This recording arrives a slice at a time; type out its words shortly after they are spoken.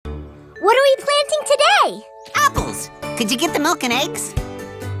Could you get the milk and eggs?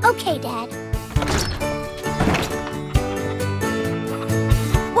 Okay, Dad.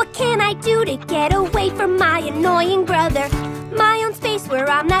 What can I do to get away from my annoying brother? My own space where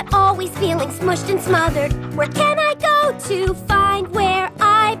I'm not always feeling smushed and smothered. Where can I go to find where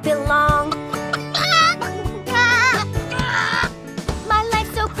I belong? My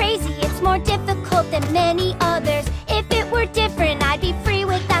life's so crazy, it's more difficult than many others. If it were different, I'd be free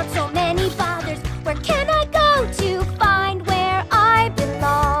without so many bothers. Where can I go to find where I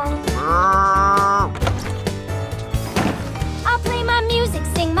belong? I'll play my music,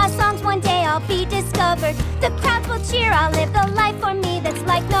 sing my songs, one day I'll be discovered. The crowds will cheer, I'll live the life for me.